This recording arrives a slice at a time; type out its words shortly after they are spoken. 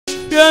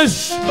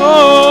Yes,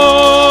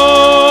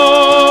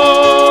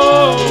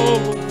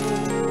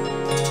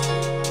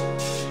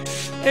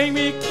 en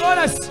mi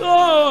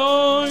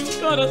corazón,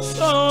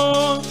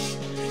 corazón,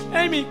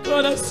 en mi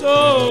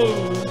corazón,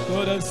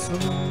 corazón.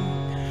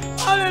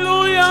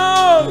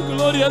 Aleluya,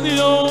 gloria a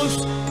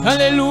Dios,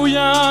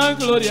 aleluya,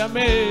 gloria a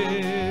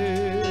mí.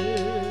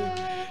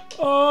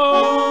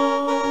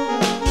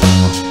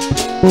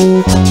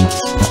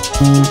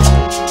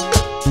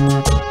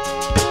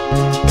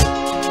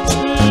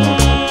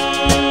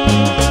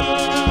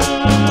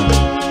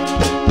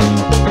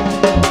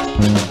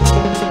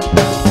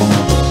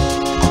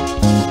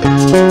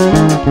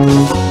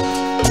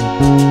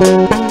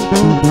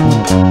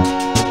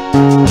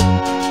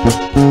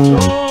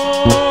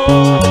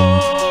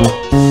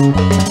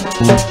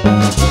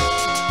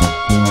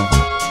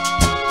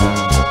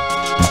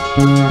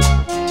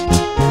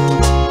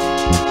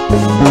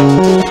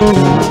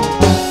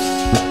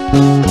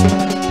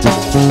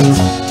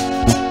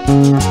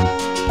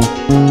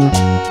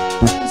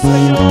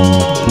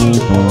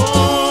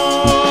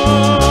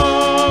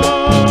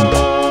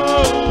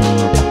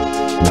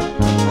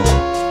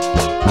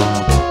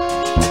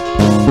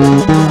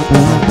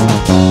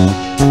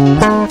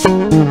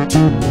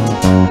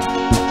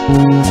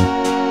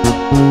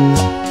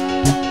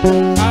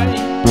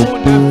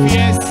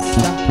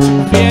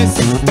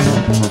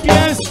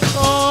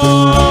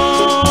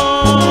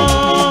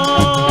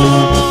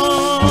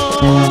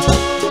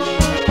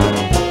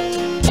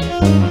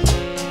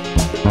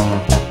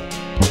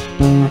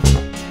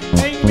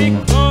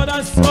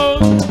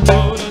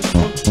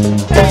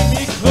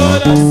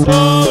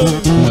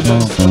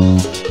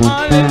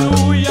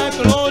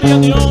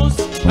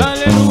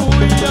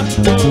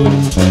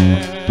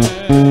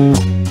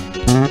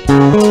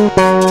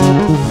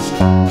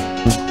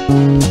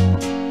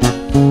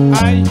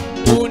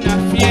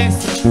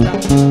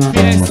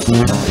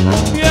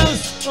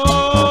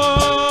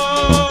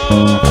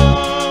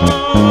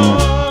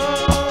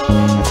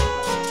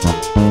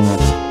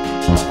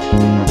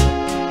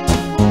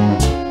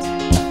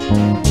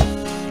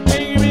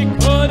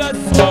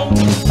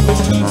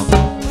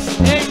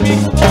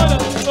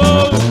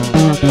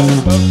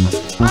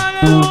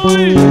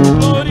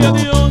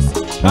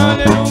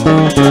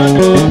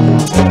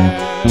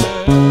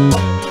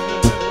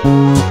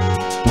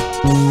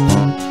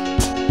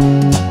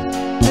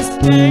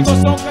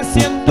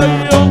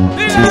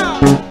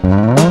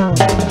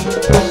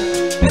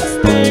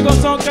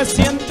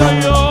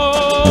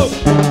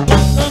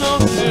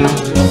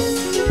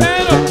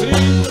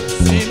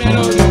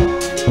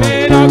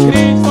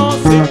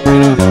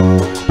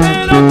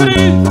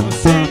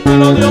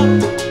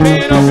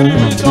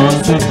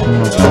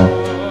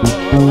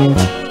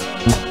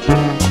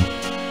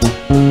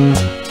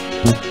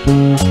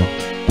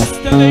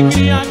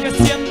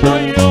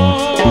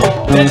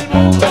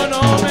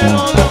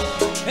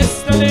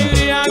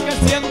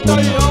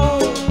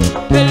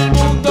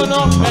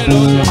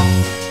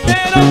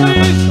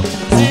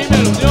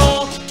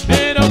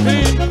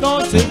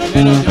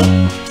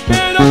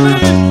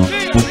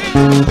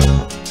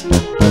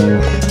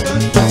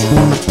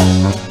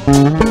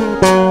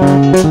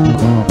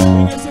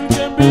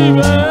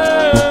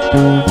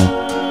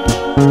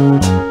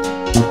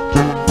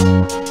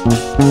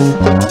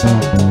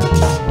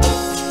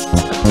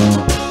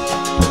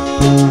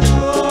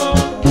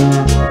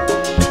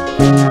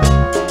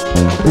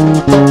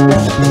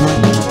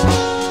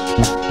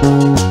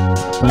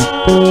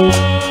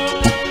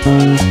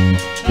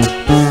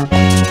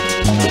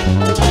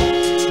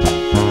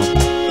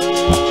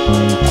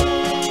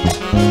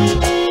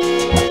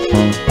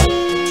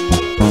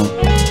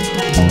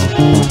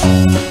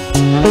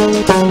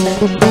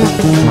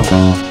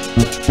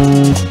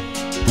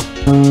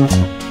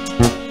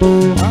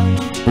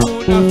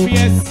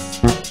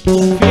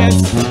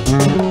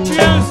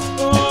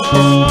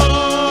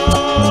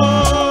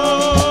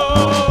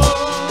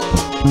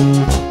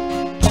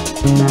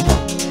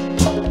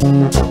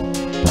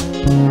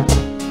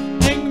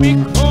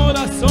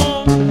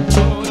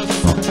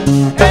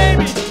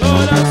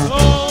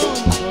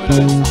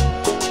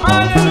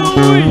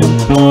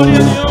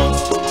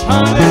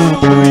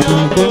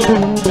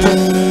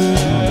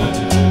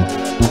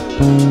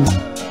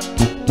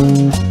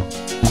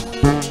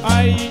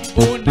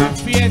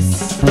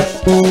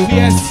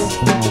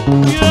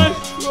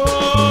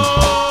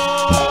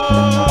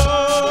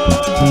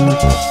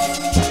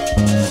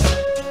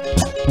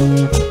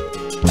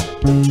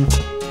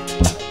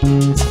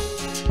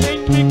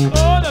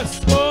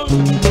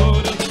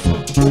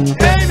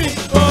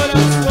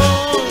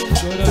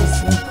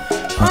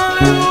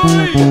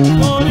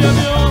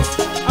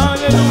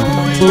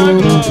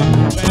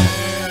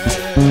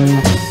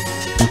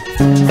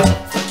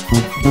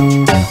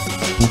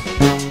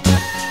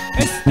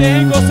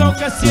 Este gozo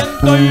que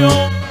siento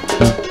yo,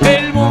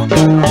 el mundo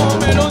no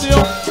me lo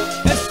dio.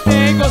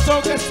 Este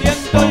gozo que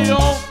siento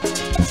yo,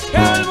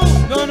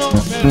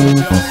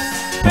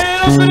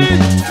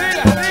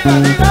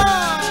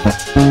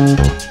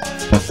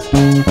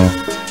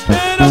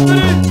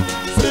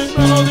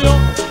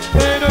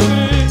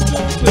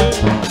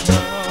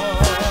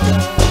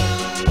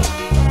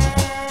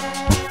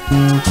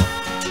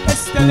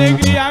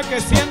 alegría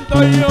que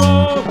siento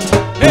yo,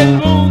 el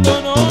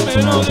mundo no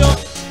me lo dio.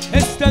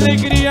 Esta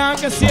alegría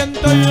que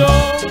siento yo,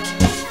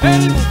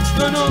 el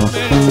mundo no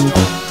me lo dio.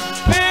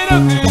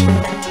 Pero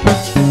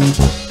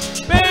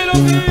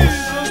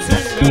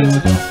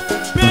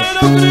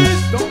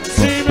Cristo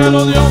sí me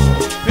lo dio.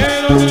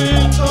 Pero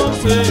Cristo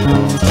sí me lo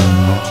dio.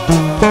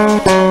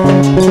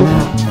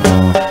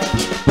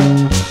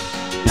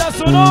 Y a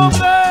su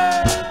nombre.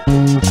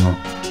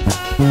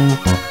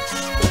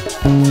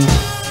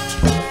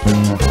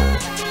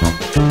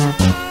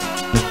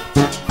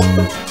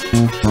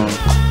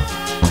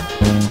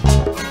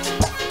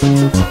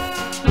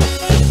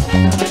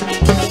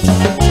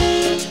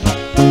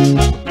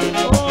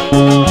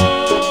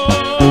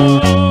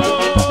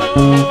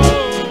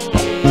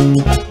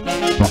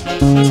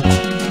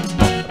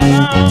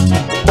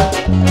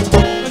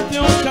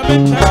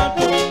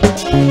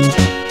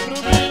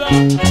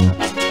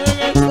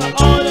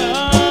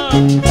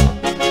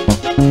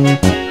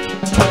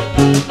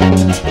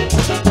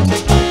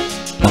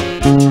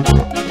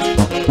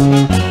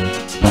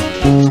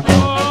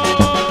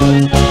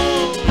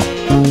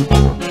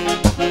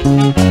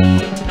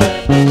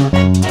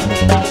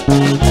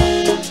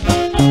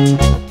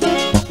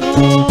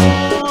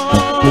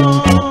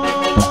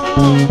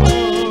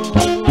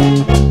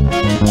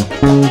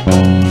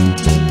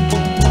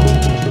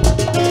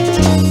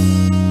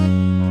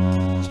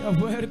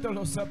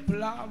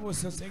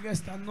 En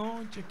esta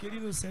noche,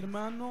 queridos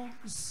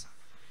hermanos,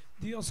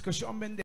 Dios que yo bendiga.